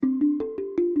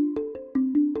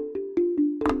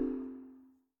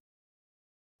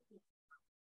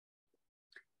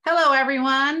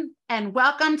everyone, and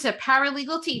welcome to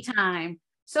Paralegal Tea Time.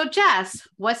 So, Jess,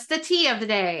 what's the tea of the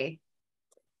day?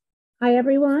 Hi,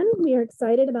 everyone. We are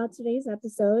excited about today's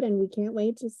episode, and we can't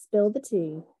wait to spill the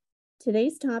tea.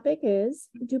 Today's topic is,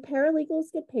 do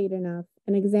paralegals get paid enough?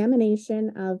 An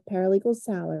examination of paralegal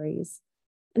salaries.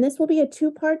 And this will be a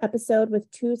two-part episode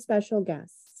with two special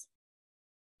guests.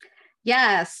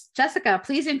 Yes, Jessica,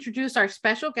 please introduce our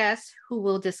special guest who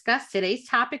will discuss today's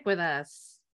topic with us.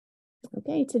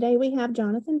 Okay, today we have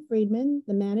Jonathan Friedman,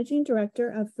 the Managing Director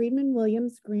of Friedman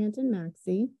Williams, Grant &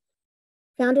 Maxie.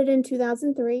 Founded in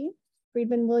 2003,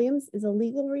 Friedman Williams is a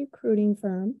legal recruiting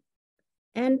firm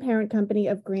and parent company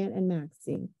of Grant &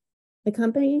 Maxie. The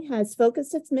company has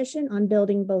focused its mission on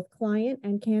building both client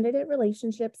and candidate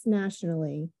relationships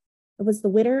nationally. It was the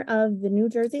winner of the New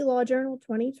Jersey Law Journal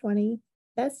 2020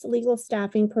 Best Legal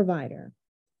Staffing Provider.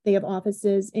 They have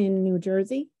offices in New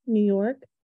Jersey, New York,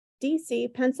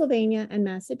 DC, Pennsylvania, and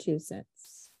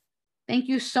Massachusetts. Thank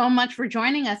you so much for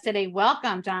joining us today.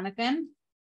 Welcome, Jonathan.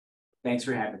 Thanks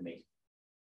for having me.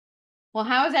 Well,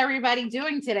 how is everybody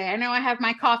doing today? I know I have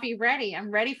my coffee ready. I'm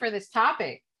ready for this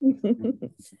topic.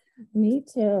 Me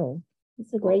too.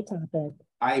 It's a great topic.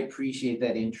 I appreciate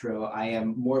that intro. I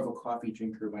am more of a coffee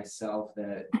drinker myself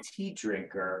than a tea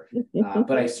drinker,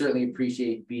 but I certainly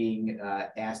appreciate being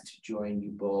asked to join you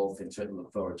both, and certainly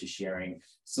look forward to sharing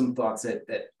some thoughts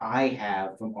that I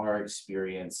have from our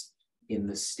experience in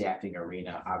the staffing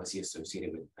arena, obviously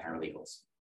associated with paralegals.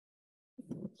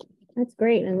 That's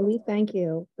great, and we thank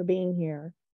you for being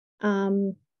here.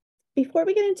 Before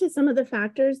we get into some of the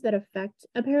factors that affect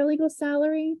a paralegal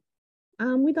salary,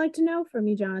 we'd like to know from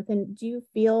you, Jonathan, do you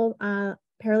feel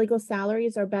paralegal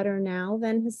salaries are better now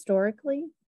than historically?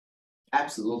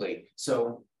 Absolutely.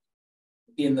 So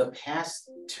in the past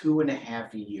 2.5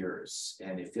 years,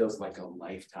 and it feels like a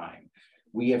lifetime,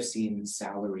 we have seen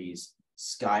salaries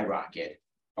skyrocket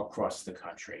across the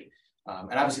country.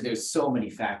 And obviously there's so many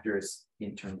factors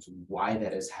in terms of why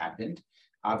that has happened.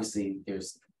 Obviously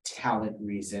there's talent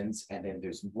reasons, and then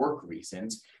there's work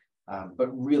reasons. But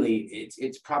really,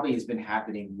 it's probably has been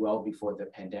happening well before the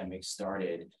pandemic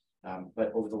started.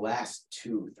 But over the last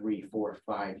 2, 3, 4,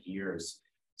 5 years,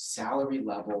 salary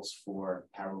levels for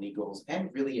paralegals and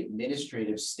really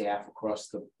administrative staff across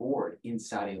the board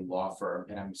inside a law firm,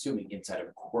 and I'm assuming inside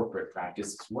of corporate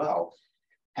practice as well,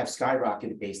 have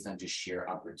skyrocketed based on just sheer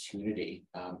opportunity.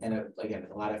 Again,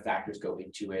 a lot of factors go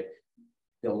into it: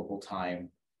 billable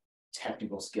time,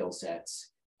 technical skill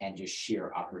sets, and just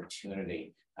sheer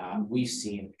opportunity. We've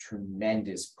seen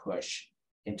tremendous push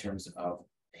in terms of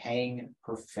paying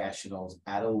professionals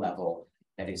at a level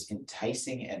that is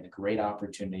enticing and a great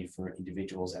opportunity for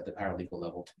individuals at the paralegal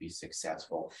level to be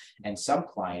successful. And some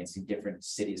clients in different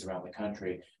cities around the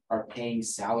country are paying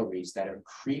salaries that are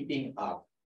creeping up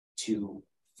to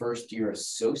first-year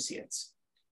associates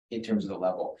in terms of the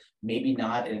level. Maybe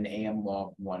not in an AM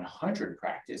Law 100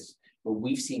 practice, but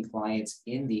we've seen clients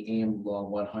in the AM Law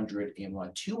 100, AM Law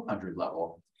 200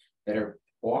 level that are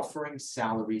offering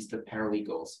salaries to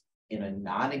paralegals in a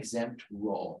non-exempt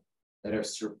role that are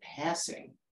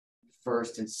surpassing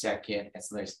first and second and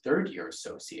sometimes third-year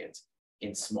associates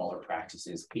in smaller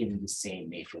practices in the same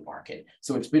major market.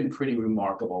 So it's been pretty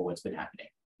remarkable what's been happening.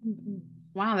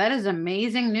 Wow, that is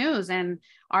amazing news. And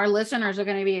our listeners are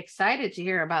going to be excited to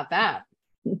hear about that.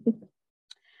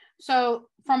 So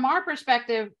from our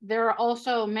perspective, there are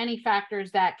also many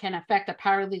factors that can affect a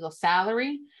paralegal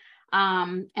salary.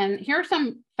 And here are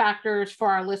some factors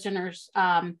for our listeners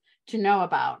to know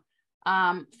about.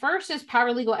 First is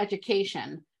paralegal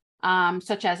education,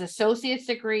 such as associate's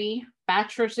degree,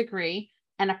 bachelor's degree,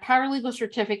 and a paralegal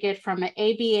certificate from an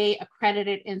ABA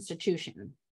accredited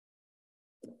institution.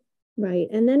 Right.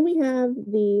 And then we have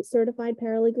the Certified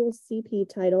Paralegal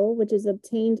CP title, which is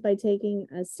obtained by taking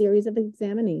a series of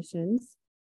examinations.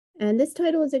 And this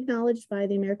title is acknowledged by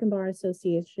the American Bar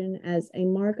Association as a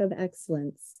mark of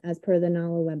excellence, as per the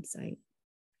NALA website.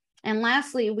 And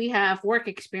lastly, we have work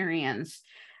experience,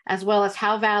 as well as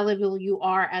how valuable you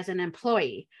are as an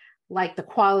employee, like the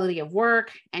quality of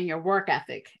work and your work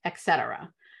ethic, etc.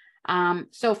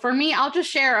 So for me, I'll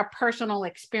just share a personal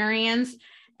experience,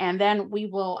 and then we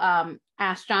will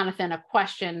ask Jonathan a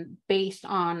question based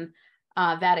on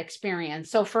that experience.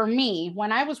 So for me,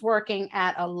 when I was working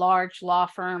at a large law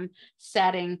firm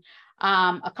setting,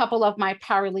 a couple of my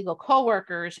paralegal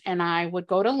coworkers and I would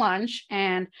go to lunch,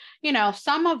 and, you know,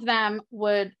 some of them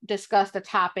would discuss the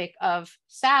topic of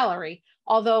salary,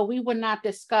 although we would not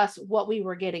discuss what we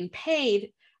were getting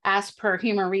paid as per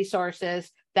human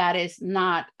resources. That is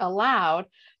not allowed,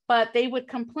 but they would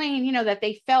complain, you know, that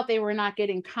they felt they were not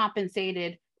getting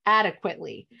compensated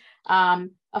adequately.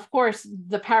 of course,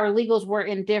 the paralegals were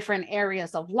in different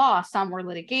areas of law. Some were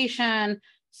litigation,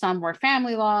 some were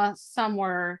family law, some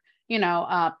were,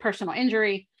 personal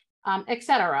injury,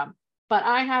 etc. But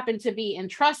I happened to be in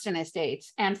trust and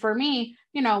estates. And for me,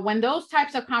 when those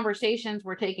types of conversations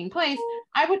were taking place,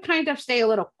 I would kind of stay a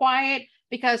little quiet,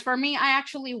 because for me, I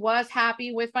actually was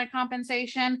happy with my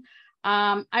compensation.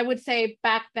 I would say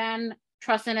back then,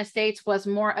 trust and estates was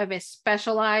more of a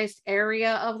specialized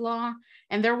area of law,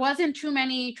 and there wasn't too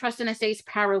many trust and estates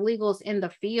paralegals in the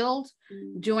field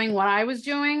doing what I was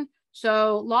doing.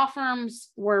 So law firms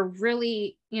were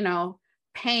really,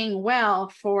 paying well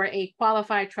for a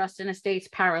qualified trust and estates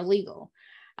paralegal.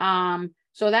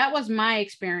 So that was my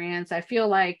experience. I feel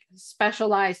like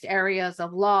specialized areas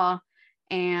of law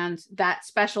and that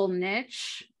special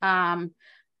niche,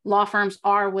 law firms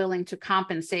are willing to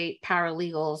compensate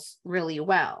paralegals really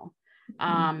well.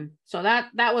 So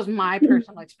that was my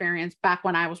personal experience back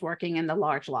when I was working in the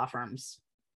large law firms.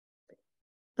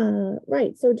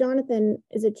 Right. So Jonathan,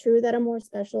 is it true that a more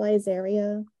specialized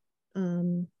area,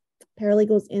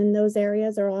 paralegals in those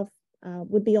areas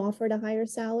would be offered a higher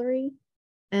salary?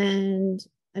 And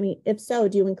I mean, if so,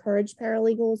 do you encourage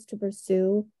paralegals to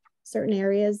pursue certain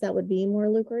areas that would be more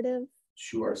lucrative?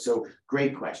 Sure. So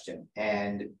great question.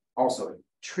 And also a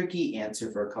tricky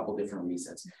answer for a couple different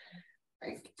reasons.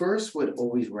 I first would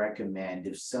always recommend,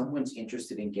 if someone's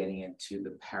interested in getting into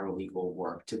the paralegal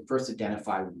work, to first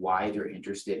identify why they're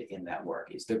interested in that work.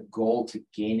 Is the goal to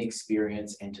gain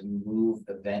experience and to move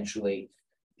eventually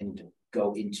and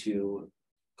go to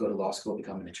law school,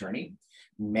 become an attorney?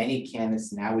 Many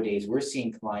candidates nowadays, we're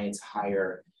seeing clients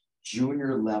hire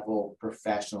junior level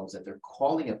professionals that they're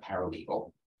calling a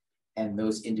paralegal, and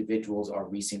those individuals are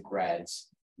recent grads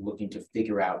looking to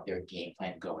figure out their game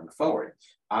plan going forward.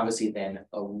 Obviously, then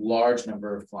a large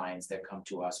number of clients that come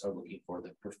to us are looking for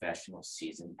the professional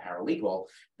seasoned paralegal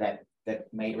that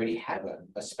may already have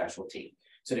a specialty.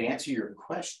 So to answer your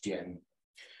question,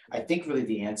 I think really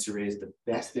the answer is, the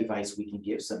best advice we can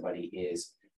give somebody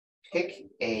is pick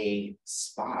a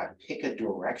spot, pick a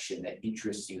direction that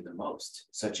interests you the most,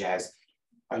 such as,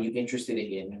 are you interested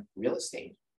in real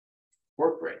estate,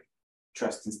 corporate,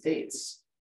 trust and estates,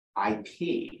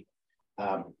 IP,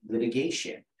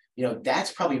 litigation?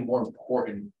 That's probably more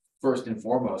important first and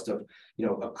foremost. A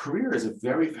career is a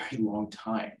very, very long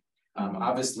time.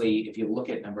 Obviously, if you look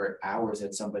at number of hours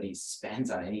that somebody spends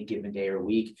on any given day or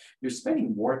week, you're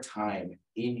spending more time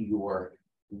in your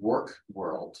work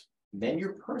world than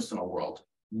your personal world,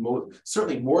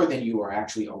 certainly more than you are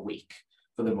actually awake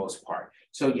for the most part.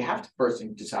 So you have to first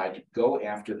decide to go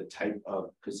after the type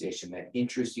of position that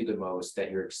interests you the most,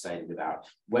 that you're excited about,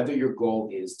 whether your goal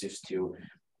is just to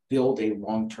build a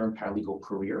long-term paralegal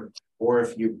career, or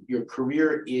if your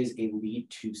career is a lead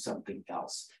to something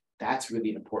else. That's really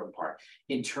an important part.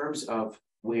 In terms of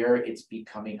where it's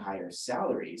becoming higher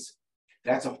salaries,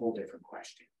 that's a whole different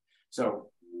question. So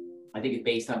I think it's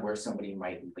based on where somebody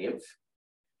might live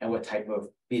and what type of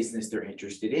business they're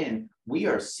interested in. We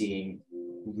are seeing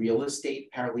real estate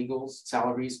paralegals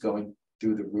salaries going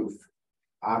through the roof.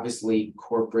 Obviously,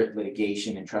 corporate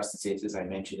litigation and trust and estates, as I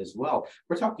mentioned as well,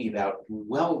 we're talking about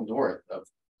well north of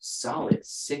solid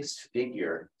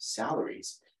six-figure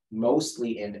salaries,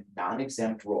 mostly in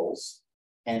non-exempt roles,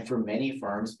 and for many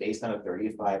firms based on a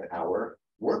 35-hour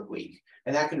work week.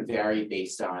 And that can vary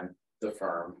based on the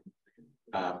firm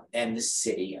and the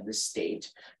city and the state.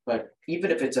 But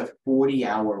even if it's a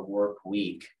 40-hour work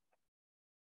week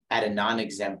at a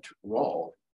non-exempt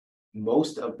role,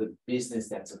 most of the business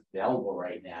that's available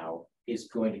right now is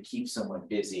going to keep someone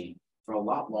busy for a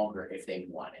lot longer if they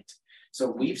want it. So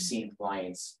we've seen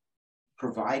clients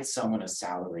provide someone a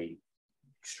salary,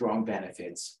 strong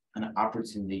benefits, an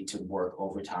opportunity to work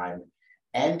overtime,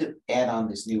 and add on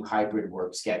this new hybrid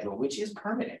work schedule, which is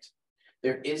permanent.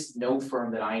 There is no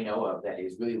firm that I know of that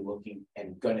is really looking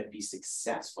and going to be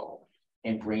successful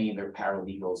in bringing their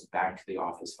paralegals back to the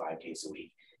office 5 days a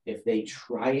week. If they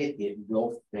try it, it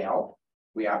will fail.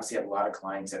 We obviously have a lot of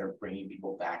clients that are bringing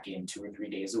people back in 2 or 3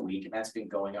 days a week, and that's been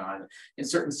going on in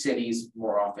certain cities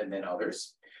more often than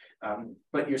others.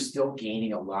 But you're still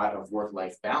gaining a lot of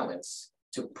work-life balance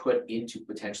to put into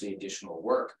potentially additional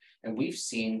work. And we've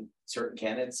seen certain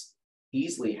candidates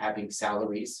easily having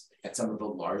salaries at some of the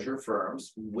larger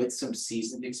firms with some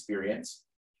seasoned experience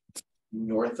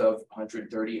north of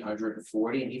 $130,000,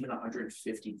 $140,000, and even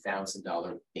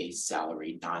 $150,000 base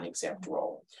salary, non-exempt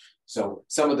role. So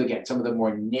some of the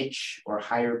more niche or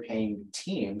higher paying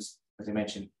teams, as I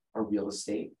mentioned, are real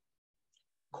estate,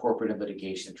 corporate and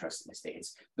litigation, trust and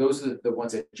estates. Those are the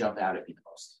ones that jump out at me the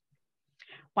most.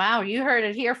 Wow, you heard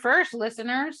it here first,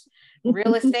 listeners.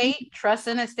 Real estate, trust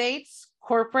and estates,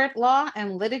 corporate law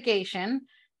and litigation,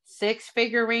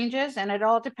 6-figure ranges, and it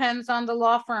all depends on the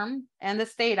law firm and the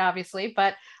state, obviously,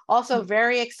 but also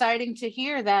very exciting to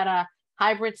hear that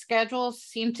hybrid schedules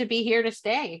seem to be here to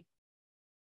stay.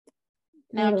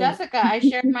 Now, Jessica, I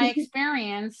shared my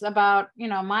experience about,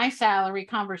 my salary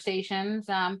conversations.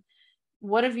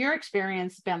 What have your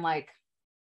experience been like?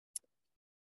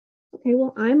 Okay,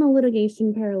 well, I'm a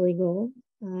litigation paralegal,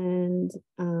 and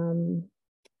I'm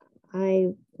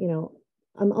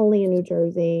only in New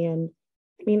Jersey. And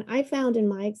I mean, I found in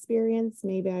my experience,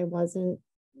 maybe I wasn't,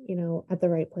 at the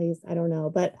right place. I don't know,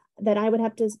 but that I would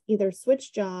have to either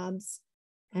switch jobs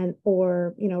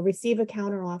or receive a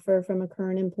counter offer from a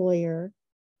current employer,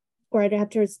 or I'd have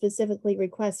to specifically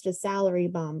request a salary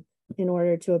bump in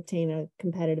order to obtain a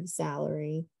competitive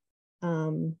salary.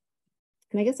 And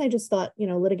I guess I just thought,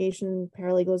 litigation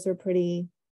paralegals are pretty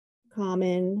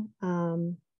common.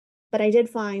 But I did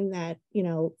find that,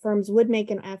 firms would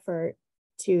make an effort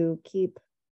to keep,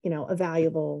 a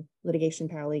valuable litigation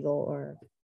paralegal, or,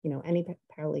 any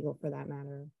paralegal for that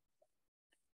matter.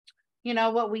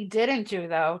 What we didn't do,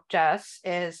 though, Jess,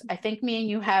 is I think me and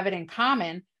you have it in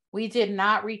common. We did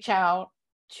not reach out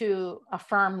to a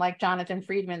firm like Jonathan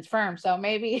Friedman's firm. So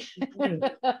maybe,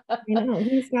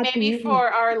 maybe for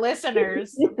our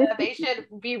listeners, they should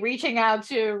be reaching out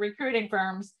to recruiting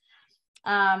firms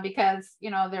because,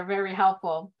 they're very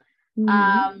helpful.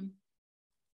 Mm-hmm.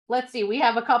 Let's see, we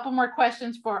have a couple more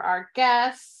questions for our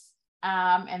guests.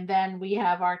 And then we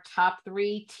have our top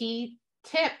 3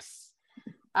 tips.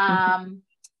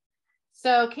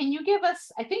 So can you give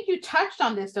us, I think you touched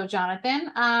on this though,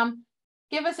 Jonathan,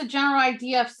 give us a general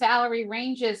idea of salary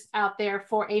ranges out there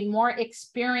for a more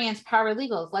experienced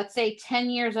paralegals, let's say 10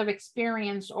 years of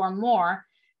experience or more,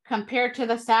 compared to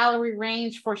the salary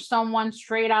range for someone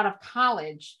straight out of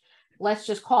college. Let's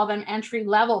just call them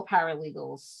entry-level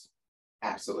paralegals.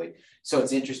 Absolutely. So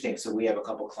it's interesting. So we have a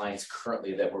couple clients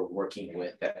currently that we're working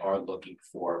with that are looking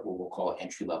for what we'll call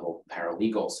entry-level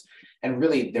paralegals. And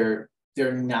really they're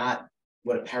not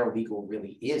what a paralegal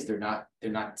really is. They're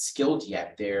not skilled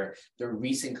yet. They're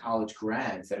recent college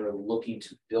grads that are looking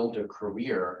to build a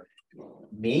career,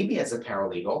 maybe as a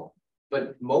paralegal,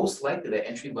 but most likely the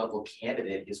entry-level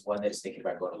candidate is one that's thinking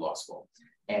about going to law school.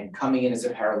 And coming in as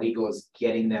a paralegal is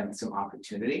getting them some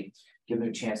opportunity, giving them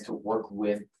a chance to work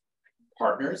with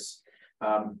partners,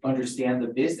 understand the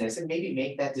business, and maybe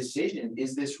make that decision,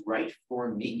 is this right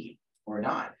for me or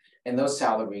not? And those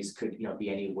salaries could be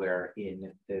anywhere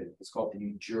in it's called the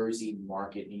New Jersey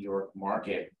market, New York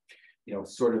market,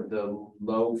 sort of the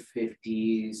low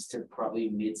 50s to probably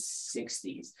mid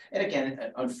 60s. And again,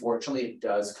 unfortunately, it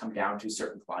does come down to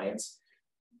certain clients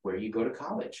where you go to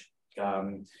college.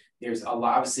 There's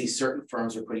obviously certain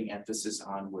firms are putting emphasis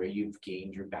on where you've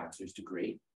gained your bachelor's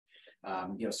degree.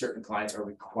 Certain clients are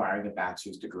requiring a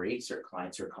bachelor's degree. Certain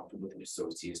clients are comfortable with an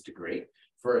associate's degree.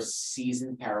 For a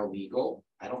seasoned paralegal,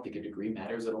 I don't think a degree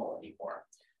matters at all anymore.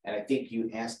 And I think you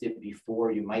asked it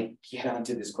before, you might get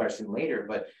onto this question later,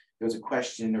 but there was a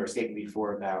question or a statement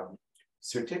before about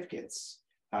certificates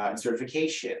and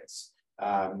certifications.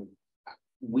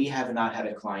 We have not had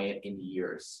a client in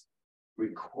years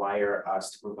require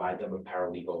us to provide them a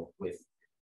paralegal with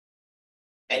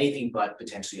anything but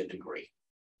potentially a degree.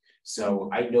 So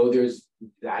I know there's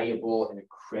valuable and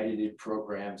accredited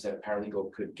programs that a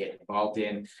paralegal could get involved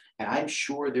in. And I'm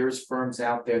sure there's firms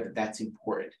out there that's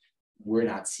important. We're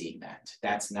not seeing that.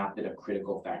 That's not been a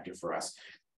critical factor for us.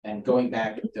 And going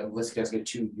back, let's get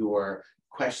to your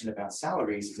question about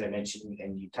salaries, as I mentioned,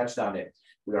 and you touched on it,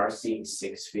 we are seeing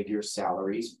 6-figure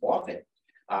salaries often.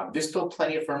 There's still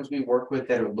plenty of firms we work with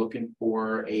that are looking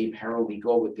for a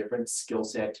paralegal with different skill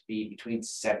set to be between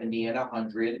 70 and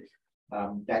 100.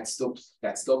 That's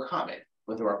still common,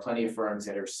 but there are plenty of firms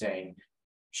that are saying,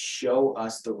 show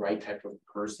us the right type of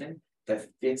person that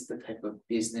fits the type of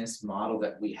business model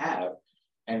that we have,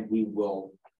 and we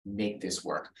will make this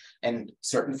work. And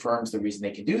certain firms, the reason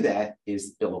they can do that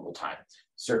is billable time.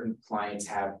 Certain clients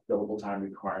have billable time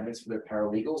requirements for their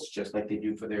paralegals, just like they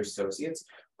do for their associates.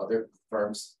 Other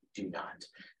firms do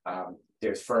not.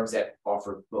 There's firms that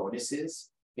offer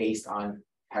bonuses based on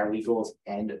paralegals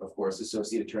and, of course,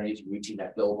 associate attorneys reaching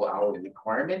that billable hourly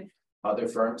requirement. Other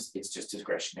firms, it's just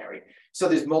discretionary. So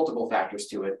there's multiple factors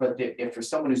to it. But if for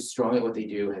someone who's strong at what they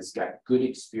do, has got good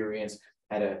experience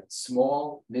at a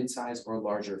small, mid-sized, or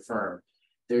larger firm,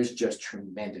 there's just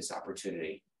tremendous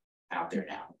opportunity out there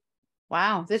now.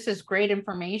 Wow, this is great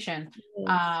information.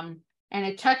 And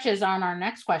it touches on our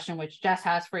next question, which Jess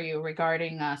has for you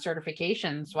regarding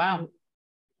certifications. Wow.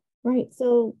 Right.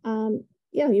 So,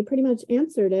 yeah, you pretty much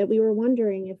answered it. We were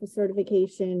wondering if a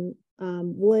certification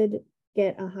would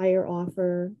get a higher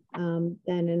offer than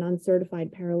an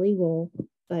uncertified paralegal,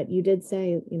 but you did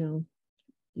say,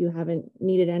 you haven't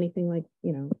needed anything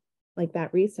like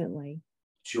that recently.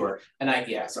 Sure. And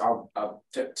so I'll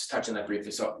touch on that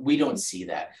briefly. So we don't see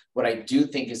that. What I do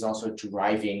think is also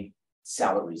driving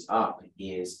salaries up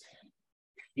is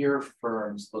peer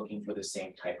firms looking for the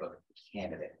same type of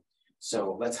candidate.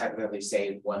 So let's hypothetically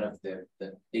say one of the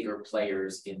bigger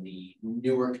players in the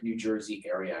Newark, New Jersey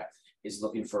area is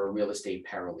looking for a real estate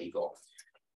paralegal.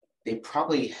 They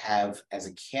probably have as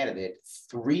a candidate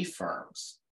 3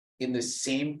 firms in the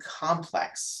same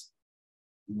complex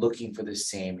looking for the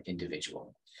same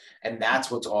individual. And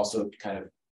that's what's also kind of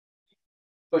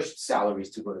pushed salaries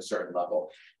to go to a certain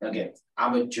level. Now, again,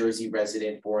 I'm a Jersey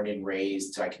resident, born and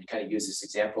raised, so I can kind of use this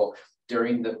example.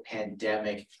 During the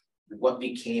pandemic, what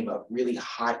became a really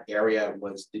hot area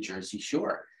was the Jersey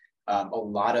Shore. A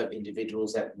lot of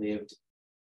individuals that lived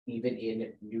even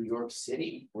in New York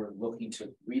City were looking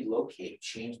to relocate,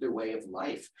 change their way of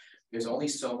life. There's only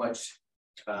so much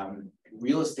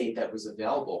real estate that was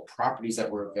available, properties that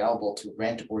were available to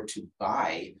rent or to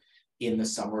buy in the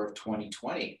summer of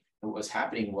 2020. And what was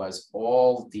happening was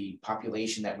all the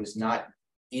population that was not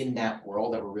in that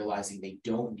world that were realizing they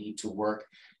don't need to work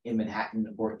in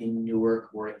Manhattan or in Newark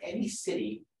or any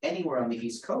city, anywhere on the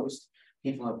East Coast.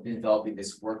 People have been developing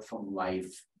this work from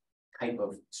life type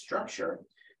of structure.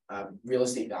 Real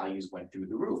estate values went through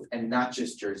the roof, and not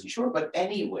just Jersey Shore, but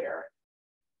anywhere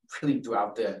really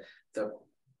throughout the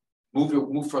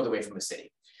move further away from the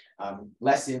city.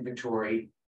 Less inventory,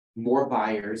 more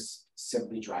buyers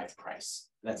simply drive price.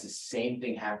 That's the same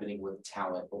thing happening with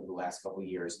talent over the last couple of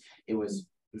years. It was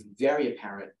very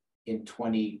apparent in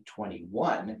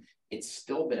 2021. It's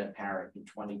still been apparent in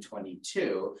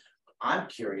 2022. I'm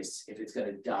curious if it's going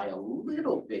to die a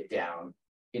little bit down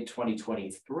in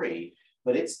 2023,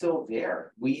 but it's still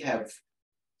there. We have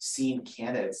seen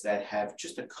candidates that have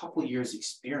just a couple years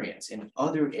experience in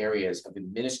other areas of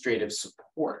administrative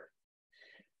support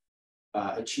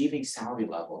achieving salary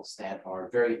levels that are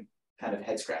very kind of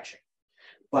head scratching.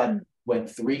 But when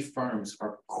 3 firms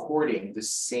are courting the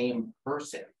same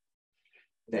person,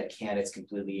 that candidate's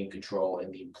completely in control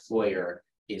and the employer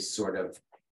is sort of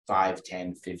 5,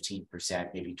 10,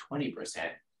 15%, maybe 20%,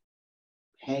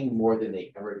 paying more than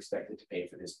they ever expected to pay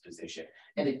for this position.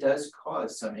 And it does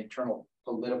cause some internal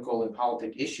political and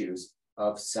politic issues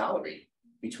of salary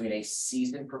between a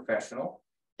seasoned professional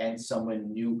and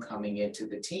someone new coming into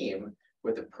the team,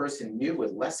 where the person new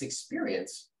with less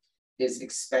experience is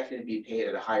expected to be paid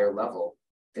at a higher level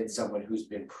than someone who's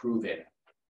been proven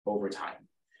over time.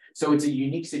 So it's a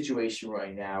unique situation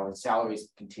right now, and salaries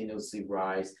continuously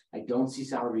rise. I don't see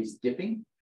salaries dipping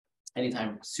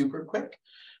anytime super quick,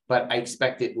 but I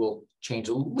expect it will change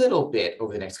a little bit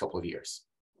over the next couple of years.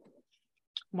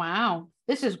 Wow,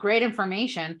 this is great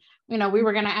information. We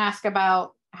were going to ask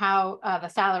about how the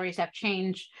salaries have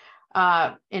changed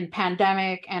in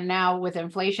pandemic and now with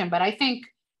inflation, but I think,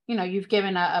 you've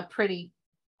given a pretty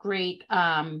great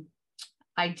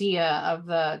idea of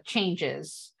the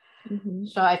changes. Mm-hmm.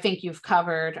 So I think you've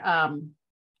covered,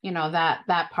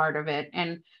 that part of it.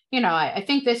 And, I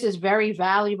think this is very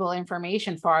valuable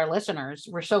information for our listeners.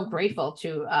 We're so grateful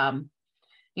to,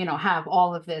 have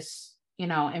all of this,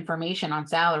 information on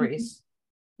salaries.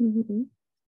 Mm-hmm.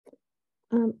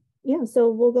 So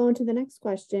we'll go into the next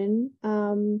question.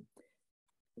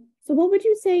 So what would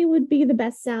you say would be the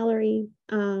best salary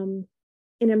in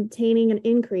obtaining an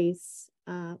increase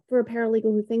for a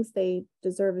paralegal who thinks they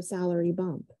deserve a salary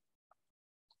bump?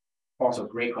 Also,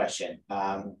 great question.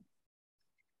 I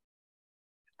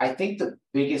think the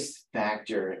biggest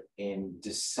factor in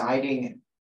deciding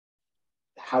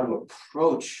how to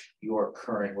approach your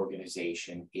current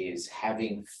organization is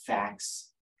having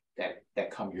facts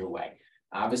that come your way.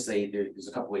 Obviously, there's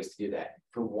a couple ways to do that.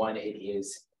 For one, it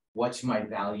is, what's my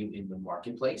value in the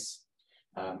marketplace?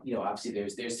 Obviously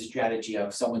there's the strategy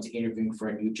of someone's interviewing for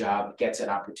a new job, gets an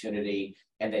opportunity,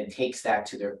 and then takes that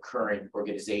to their current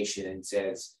organization and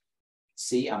says,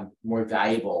 see, I'm more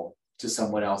valuable to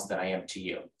someone else than I am to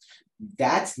you.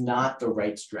 That's not the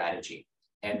right strategy.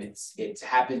 And it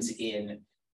happens in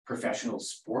professional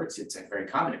sports. It's very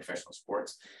common in professional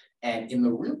sports. And in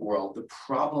the real world, the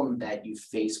problem that you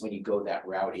face when you go that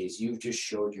route is you've just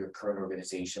showed your current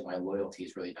organization my loyalty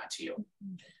is really not to you.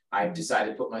 I've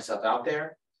decided to put myself out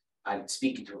there. I'm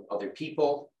speaking to other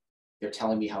people. They're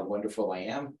telling me how wonderful I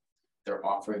am. They're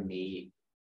offering me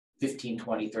 15,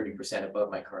 20, 30%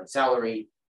 above my current salary.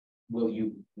 Will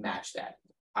you match that?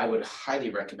 I would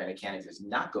highly recommend a candidate does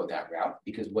not go that route,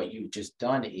 because what you've just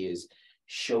done is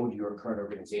showed your current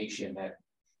organization that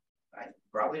I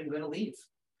probably am going to leave.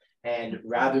 And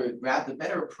the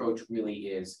better approach really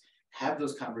is have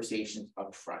those conversations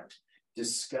up front.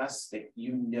 Discuss that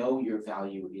you know your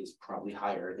value is probably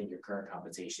higher than your current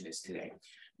compensation is today.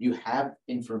 You have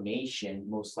information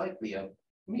most likely of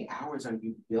how many hours are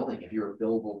you billing if you're a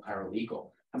billable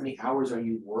paralegal? How many hours are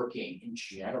you working in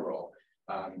general?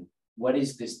 What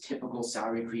is this typical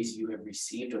salary increase you have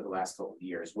received over the last couple of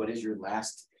years? What is your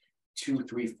last 2,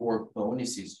 3, 4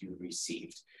 bonuses you've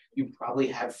received? You probably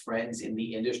have friends in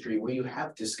the industry where you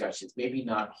have discussions, maybe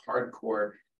not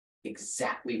hardcore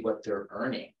exactly what they're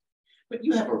earning, but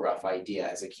you have a rough idea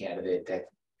as a candidate that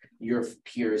your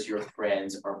peers, your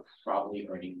friends are probably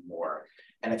earning more.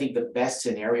 And I think the best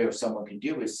scenario someone can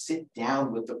do is sit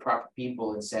down with the proper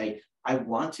people and say, I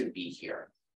want to be here.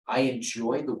 I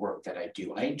enjoy the work that I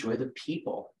do. I enjoy the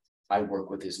people I work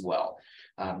with as well.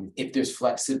 If there's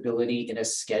flexibility in a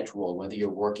schedule, whether you're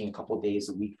working a couple of days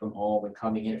a week from home and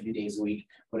coming in a few days a week,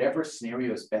 whatever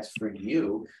scenario is best for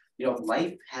you,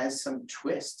 life has some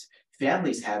twists.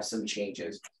 Families have some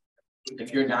changes.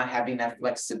 If you're not having that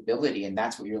flexibility and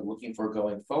that's what you're looking for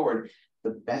going forward,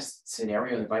 the best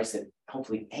scenario and advice that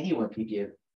hopefully anyone can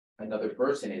give another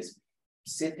person is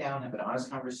sit down, have an honest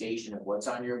conversation of what's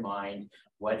on your mind,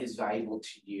 what is valuable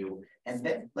to you, and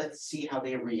then let's see how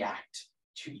they react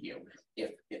to you.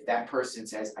 If that person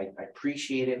says, I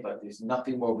appreciate it, but there's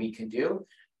nothing more we can do,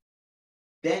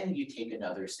 then you take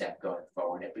another step going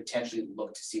forward and potentially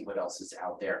look to see what else is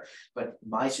out there. But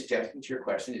my suggestion to your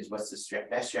question is, what's the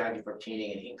best strategy for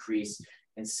obtaining an increase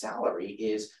in salary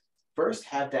is first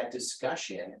have that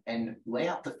discussion and lay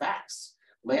out the facts,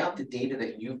 lay out the data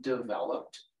that you've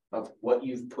developed of what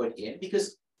you've put in,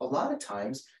 because a lot of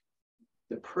times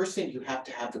the person you have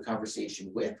to have the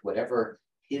conversation with, whatever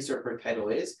his or her title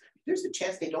is, there's a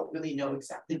chance they don't really know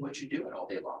exactly what you're doing all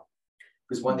day long.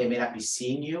 Because one, they may not be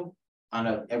seeing you on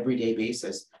an everyday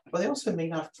basis, but they also may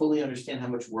not fully understand how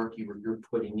much work you're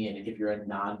putting in if you're a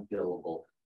non-billable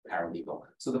paralegal.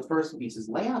 So the first piece is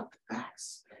lay out the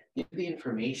facts, give the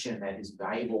information that is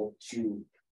valuable to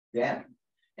them,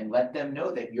 and let them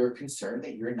know that you're concerned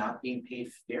that you're not being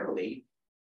paid fairly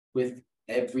with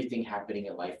everything happening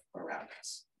in life around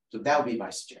us. So that would be my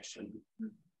suggestion.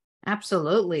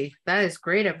 Absolutely. That is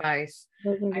great advice.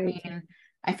 I mean,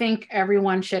 I think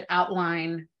everyone should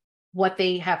outline what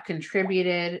they have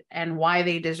contributed and why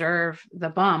they deserve the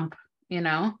bump,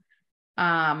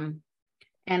 and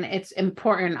it's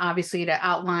important, obviously, to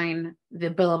outline the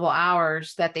billable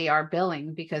hours that they are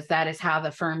billing, because that is how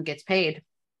the firm gets paid.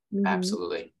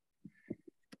 Absolutely.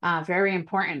 Very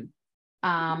important.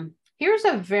 Here's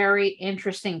a very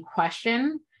interesting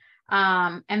question.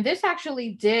 And this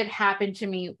actually did happen to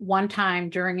me one time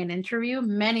during an interview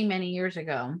many, many years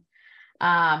ago.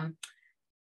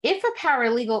 If a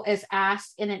paralegal is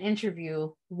asked in an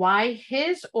interview why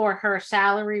his or her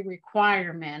salary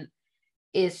requirement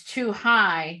is too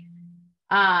high,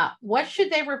 what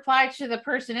should they reply to the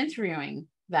person interviewing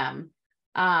them?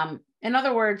 In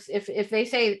other words, if they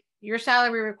say your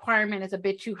salary requirement is a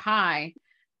bit too high,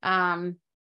 how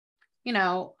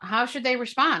should they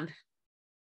respond?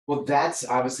 Well, that's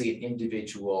obviously an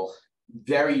individual,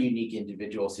 very unique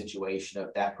individual situation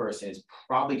of that person is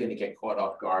probably going to get caught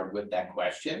off guard with that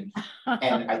question.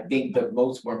 And I think the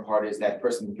most important part is that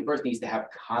person first needs to have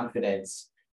confidence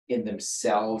in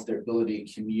themselves, their ability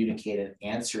to communicate and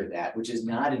answer that, which is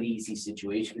not an easy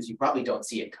situation because you probably don't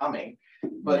see it coming.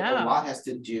 But a lot has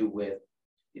to do with,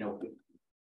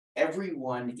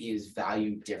 everyone is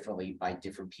valued differently by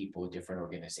different people, different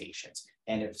organizations.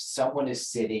 And if someone is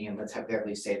sitting, and let's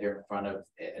hypothetically say they're in front of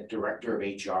a director of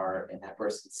HR, and that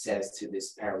person says to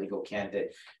this paralegal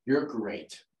candidate, you're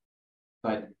great,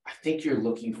 but I think you're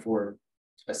looking for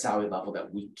a salary level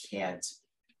that we can't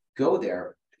go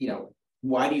there.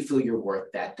 Why do you feel you're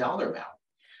worth that dollar amount?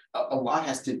 A lot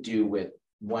has to do with,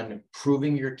 one,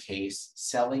 proving your case,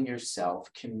 selling yourself,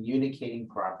 communicating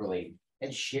properly,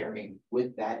 and sharing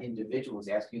with that individual who's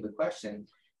asking you the question,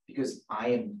 because I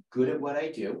am good at what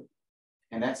I do.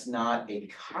 And that's not a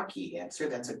cocky answer,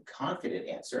 that's a confident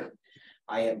answer.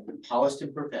 I am polished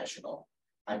and professional.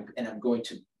 I'm going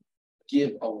to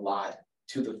give a lot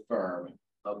to the firm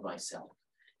of myself.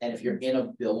 And if you're in a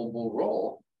billable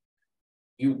role,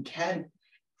 you can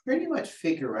pretty much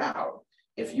figure out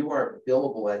if you are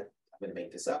billable at, I'm going to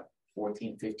make this up,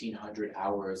 1,500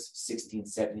 hours,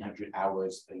 1,700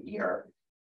 hours a year.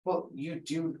 Well, you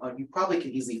probably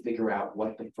can easily figure out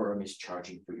what the firm is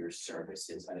charging for your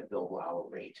services at a billable hour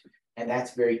rate. And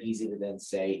that's very easy to then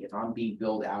say, if I'm being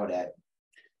billed out at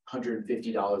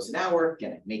 $150 an hour,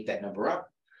 again, make that number up,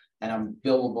 and I'm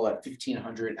billable at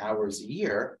 1,500 hours a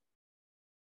year,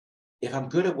 if I'm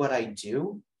good at what I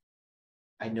do,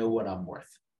 I know what I'm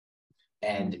worth.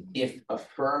 And if a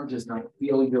firm does not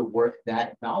feel you're worth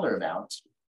that dollar amount,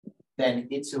 then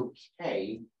it's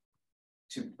okay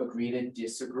to agree to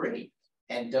disagree.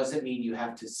 And doesn't mean you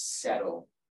have to settle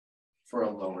for a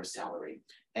lower salary.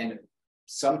 And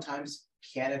sometimes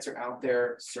candidates are out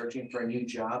there searching for a new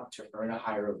job to earn a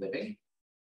higher living,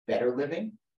 better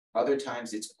living. Other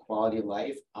times it's quality of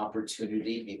life,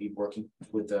 opportunity, maybe working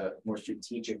with a more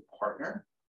strategic partner.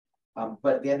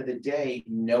 But at the end of the day,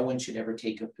 no one should ever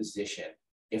take a position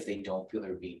if they don't feel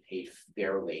they're being paid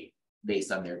fairly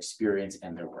based on their experience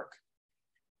and their work.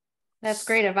 That's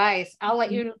great advice. I'll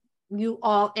let you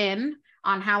all in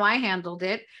on how I handled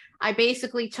it. I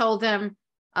basically told them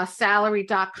a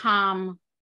salary.com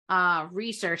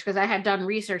research, because I had done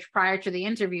research prior to the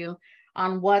interview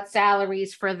on what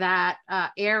salaries for that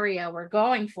area were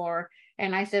going for.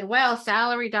 And I said, well,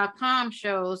 salary.com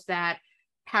shows that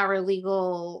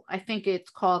paralegal, I think it's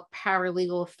called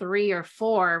paralegal 3 or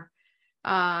 4.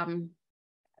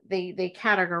 They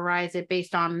categorize it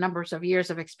based on numbers of years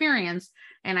of experience.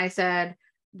 And I said,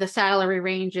 the salary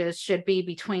ranges should be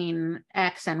between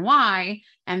X and Y.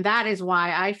 And that is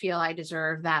why I feel I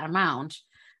deserve that amount.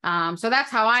 So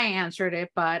that's how I answered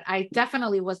it, but I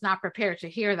definitely was not prepared to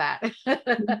hear that.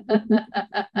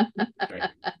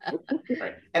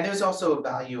 Right. And there's also a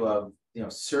value of,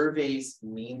 surveys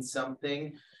mean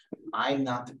something. I'm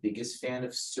not the biggest fan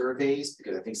of surveys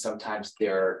because I think sometimes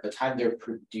the time they're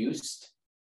produced,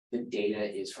 the data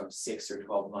is from 6 or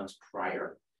 12 months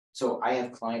prior. So I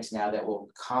have clients now that will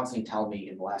constantly tell me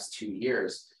in the last 2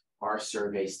 years, our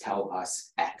surveys tell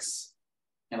us X.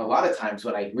 And a lot of times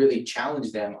when I really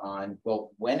challenge them on,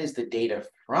 well, when is the data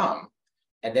from?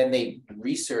 And then they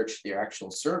research their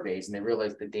actual surveys and they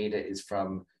realize the data is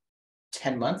from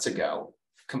 10 months ago,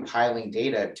 compiling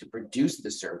data to produce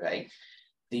the survey.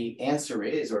 The answer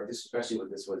is, or this, especially when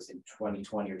this was in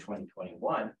 2020 or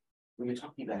 2021, we were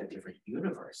talking about a different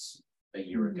universe a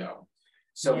year ago.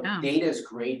 So data is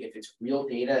great if it's real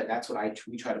data. That's what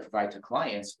we try to provide to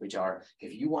clients, which are,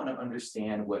 if you want to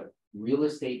understand what real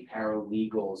estate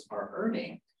paralegals are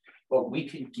earning, well, we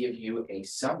could give you a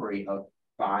summary of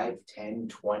 5, 10,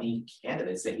 20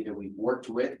 candidates that either we've worked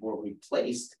with or we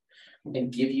placed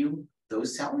and give you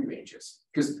those salary ranges,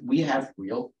 because we have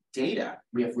real data.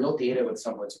 We have real data what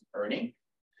someone's earning,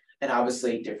 and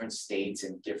obviously different states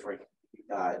and different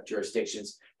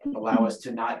jurisdictions allow us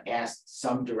to not ask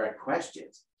some direct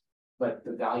questions. But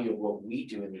the value of what we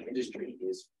do in the industry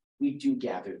is we do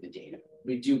gather the data.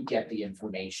 We do get the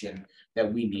information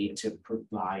that we need to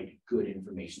provide good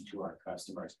information to our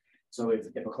customers. So if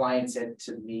a client said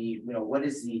to me, what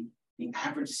is the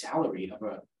average salary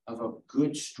of a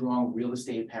good, strong real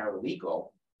estate paralegal,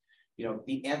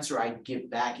 the answer I give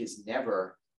back is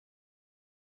never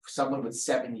someone with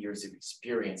 7 years of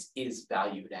experience is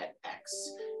valued at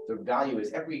X. The value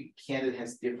is every candidate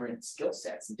has different skill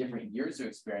sets and different years of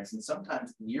experience. And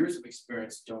sometimes years of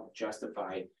experience don't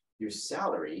justify your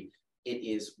salary. It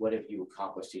is, what have you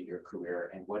accomplished in your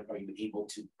career and what are you able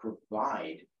to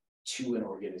provide to an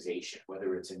organization,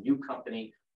 whether it's a new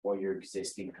company or your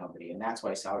existing company. And that's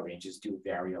why salary ranges do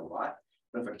vary a lot.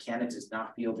 But if a candidate does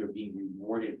not feel they're being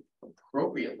rewarded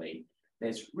appropriately, then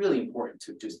it's really important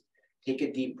to just take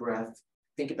a deep breath,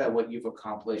 think about what you've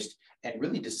accomplished, and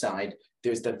really decide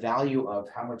there's the value of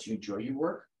how much you enjoy your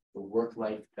work, the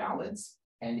work-life balance,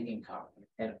 and income.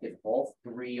 And if all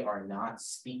three are not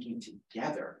speaking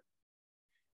together,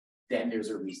 then there's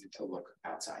a reason to look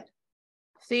outside.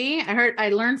 See, I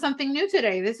learned something new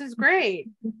today. This is great.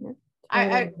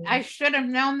 I should have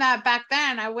known that back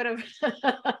then. I would have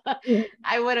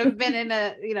I would have been in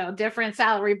a different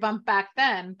salary bump back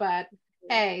then. But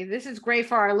hey, this is great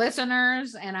for our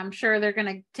listeners, and I'm sure they're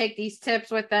going to take these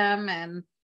tips with them. And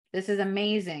this is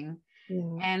amazing.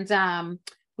 Yeah. And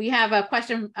we have a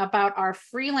question about our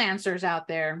freelancers out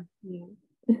there. Yeah.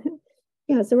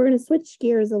 Yeah, so we're going to switch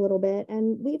gears a little bit.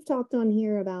 And we've talked on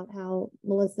here about how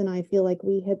Melissa and I feel like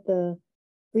we hit the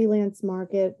freelance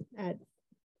market at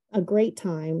a great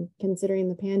time, considering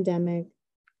the pandemic,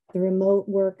 the remote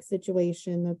work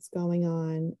situation that's going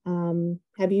on.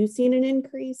 Have you seen an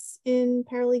increase in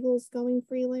paralegals going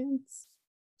freelance?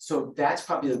 So that's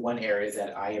probably the one area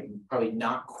that I am probably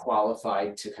not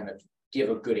qualified to kind of give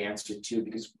a good answer to,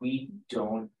 because we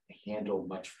don't handle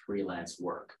much freelance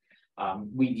work.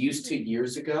 We used to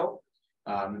years ago,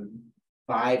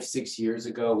 5-6 years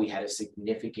ago, we had a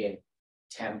significant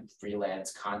temp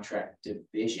freelance contract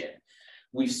division.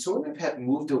 We sort of have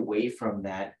moved away from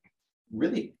that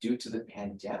really due to the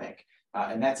pandemic.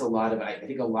 And that's I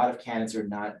think a lot of candidates are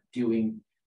not doing,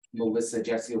 Melissa,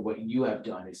 Jessica, what you have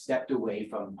done is stepped away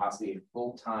from possibly a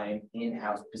full-time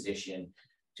in-house position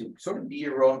to sort of be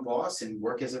your own boss and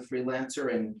work as a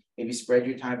freelancer and maybe spread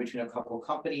your time between a couple of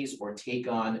companies or take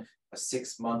on a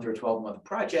 6-month or 12-month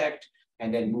project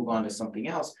and then move on to something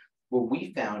else. What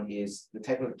we found is the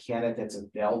type of candidate that's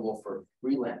available for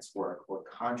freelance work or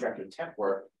contract or temp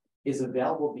work is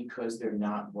available because they're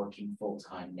not working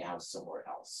full-time now somewhere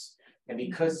else. And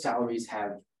because salaries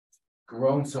have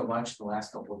grown so much the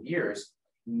last couple of years,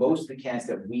 most of the candidates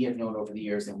that we have known over the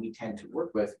years and we tend to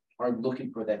work with are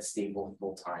looking for that stable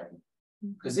full-time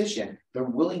position. They're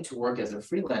willing to work as a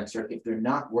freelancer if they're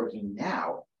not working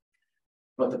now.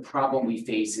 But the problem we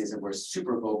face is, and we're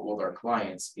super vocal with our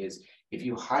clients, is if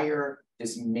you hire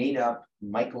this made-up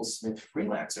Michael Smith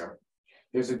freelancer,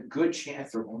 there's a good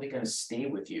chance they're only going to stay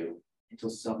with you until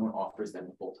someone offers them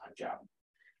a full-time job.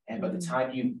 And by the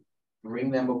time you bring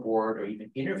them aboard or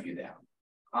even interview them,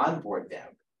 onboard them,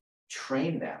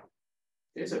 train them,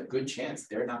 there's a good chance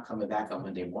they're not coming back on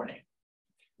Monday morning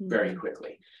very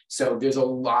quickly. So there's a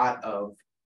lot of,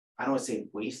 I don't want to say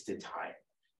wasted time,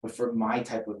 but for my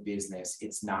type of business,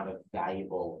 it's not a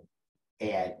valuable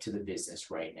add to the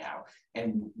business right now.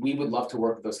 And we would love to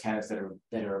work with those candidates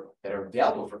that are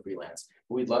available for freelance.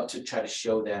 We'd love to try to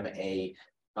show them a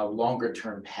longer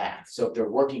term path. So if they're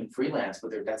working freelance,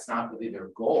 but that's not really their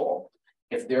goal,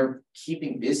 if they're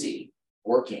keeping busy,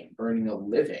 working, earning a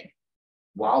living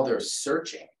while they're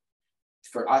searching,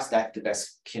 for us, that's the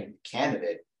best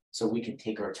candidate. So we can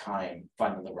take our time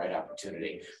finding the right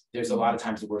opportunity. There's a lot of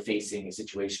times that we're facing a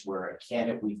situation where a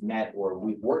candidate we've met or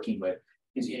we're working with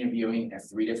is interviewing at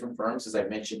 3 different firms, as I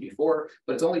mentioned before,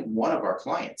 but it's only one of our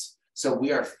clients. So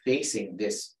we are facing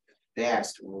this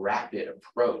fast, rapid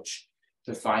approach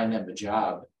to find them a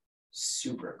job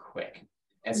super quick.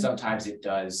 And sometimes it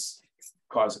does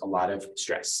cause a lot of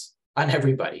stress on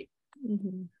everybody.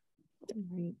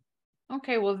 Right.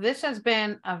 Okay, well, this has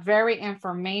been a very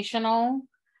informational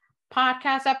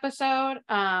podcast episode.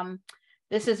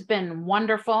 This has been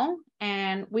wonderful,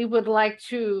 and we would like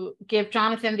to give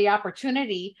Jonathan the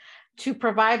opportunity to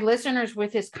provide listeners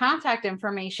with his contact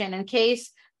information in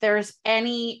case there's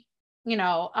any,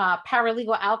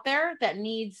 paralegal out there that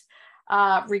needs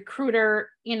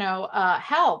recruiter,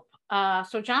 help.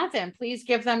 So Jonathan, please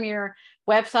give them your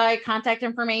website, contact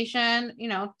information,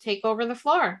 take over the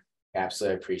floor.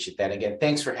 Absolutely appreciate that. Again,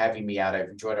 thanks for having me out. I've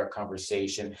enjoyed our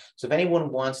conversation. So if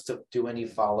anyone wants to do any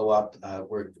follow-up,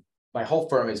 my whole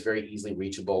firm is very easily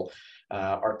reachable.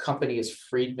 Our company is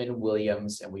Friedman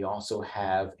Williams, and we also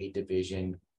have a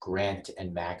division, Grant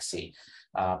and Maxie.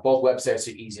 Both websites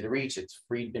are easy to reach. It's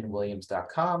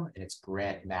friedmanwilliams.com and it's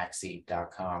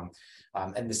grantmaxie.com.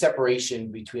 And the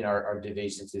separation between our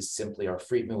divisions is simply our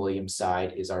Friedman Williams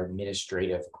side is our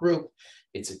administrative group.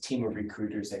 It's a team of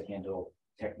recruiters that handle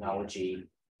technology,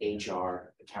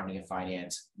 HR, accounting and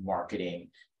finance, marketing,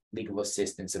 legal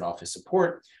assistance, and office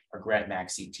support. Our Grant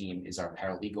Maxie team is our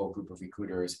paralegal group of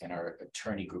recruiters and our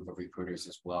attorney group of recruiters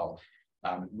as well.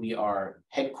 We are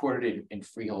headquartered in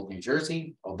Freehold, New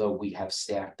Jersey, although we have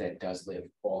staff that does live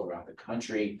all around the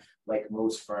country. Like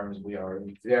most firms, we are a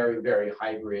very, very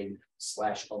hybrid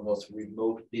 / almost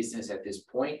remote business at this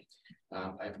point.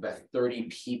 I have about 30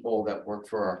 people that work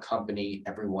for our company.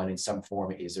 Everyone in some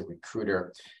form is a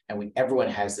recruiter, and everyone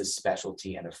has this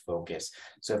specialty and a focus.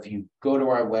 So if you go to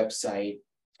our website,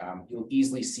 you'll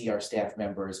easily see our staff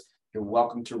members. You're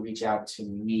welcome to reach out to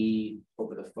me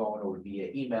over the phone or via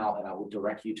email, and I will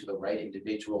direct you to the right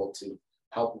individual to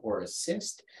help or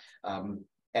assist. And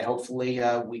hopefully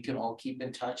we can all keep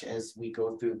in touch as we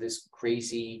go through this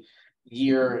crazy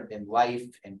year in life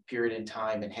and period in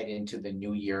time and head into the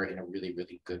new year in a really,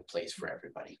 really good place for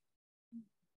everybody.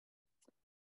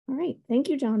 All right. Thank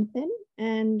you, Jonathan.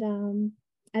 And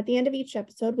at the end of each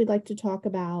episode, we'd like to talk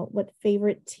about what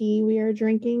favorite tea we are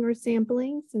drinking or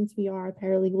sampling, since we are a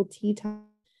paralegal tea time.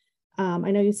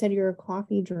 I know you said you're a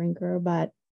coffee drinker,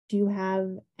 but do you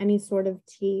have any sort of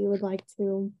tea you would like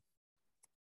to,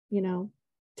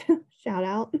 shout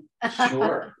out?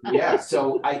 Sure. Yeah.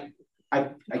 So I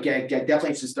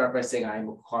definitely should start by saying I'm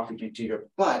a coffee drinker,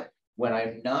 but when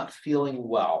I'm not feeling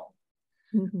well,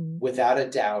 without a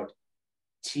doubt,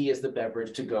 tea is the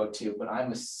beverage to go to. But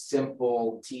I'm a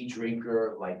simple tea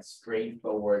drinker, like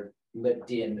straightforward,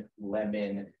 Lipton,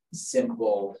 lemon,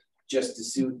 simple, just to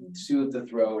soothe the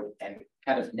throat and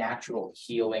kind of natural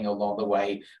healing along the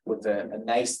way with a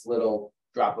nice little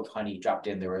drop of honey dropped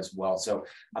in there as well. So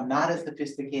I'm not a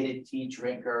sophisticated tea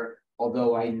drinker,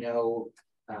 although I know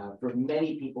for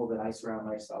many people that I surround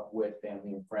myself with,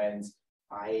 family and friends,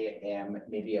 I am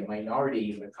maybe a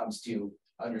minority when it comes to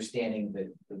understanding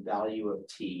the value of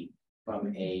tea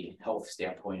from a health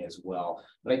standpoint as well.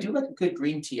 But I do like a good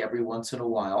green tea every once in a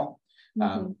while,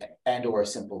 and or a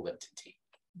simple Lipton tea.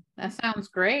 That sounds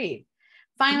great.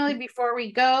 Finally, before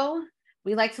we go,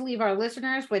 we like to leave our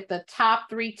listeners with the top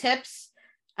 3 tips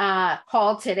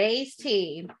called Today's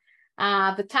Tea.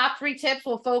 The top 3 tips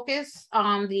will focus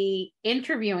on the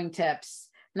interviewing tips.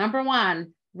 Number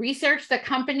 1, research the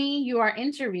company you are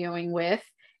interviewing with,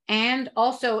 and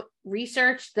also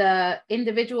research the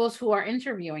individuals who are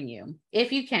interviewing you,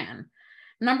 if you can.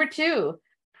 Number 2,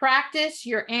 practice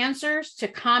your answers to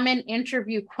common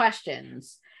interview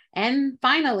questions. And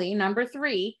finally, number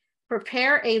 3,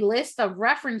 prepare a list of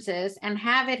references and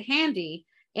have it handy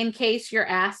in case you're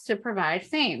asked to provide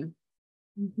same.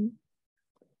 Mm-hmm.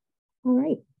 All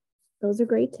right, those are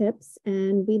great tips.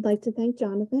 And we'd like to thank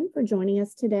Jonathan for joining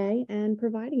us today and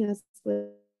providing us with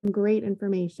great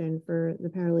information for the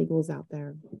paralegals out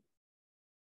there.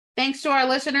 Thanks to our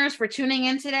listeners for tuning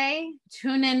in today.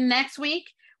 Tune in next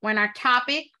week when our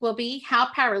topic will be how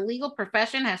paralegal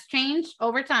profession has changed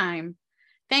over time.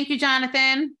 Thank you,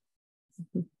 Jonathan.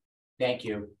 Thank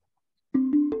you.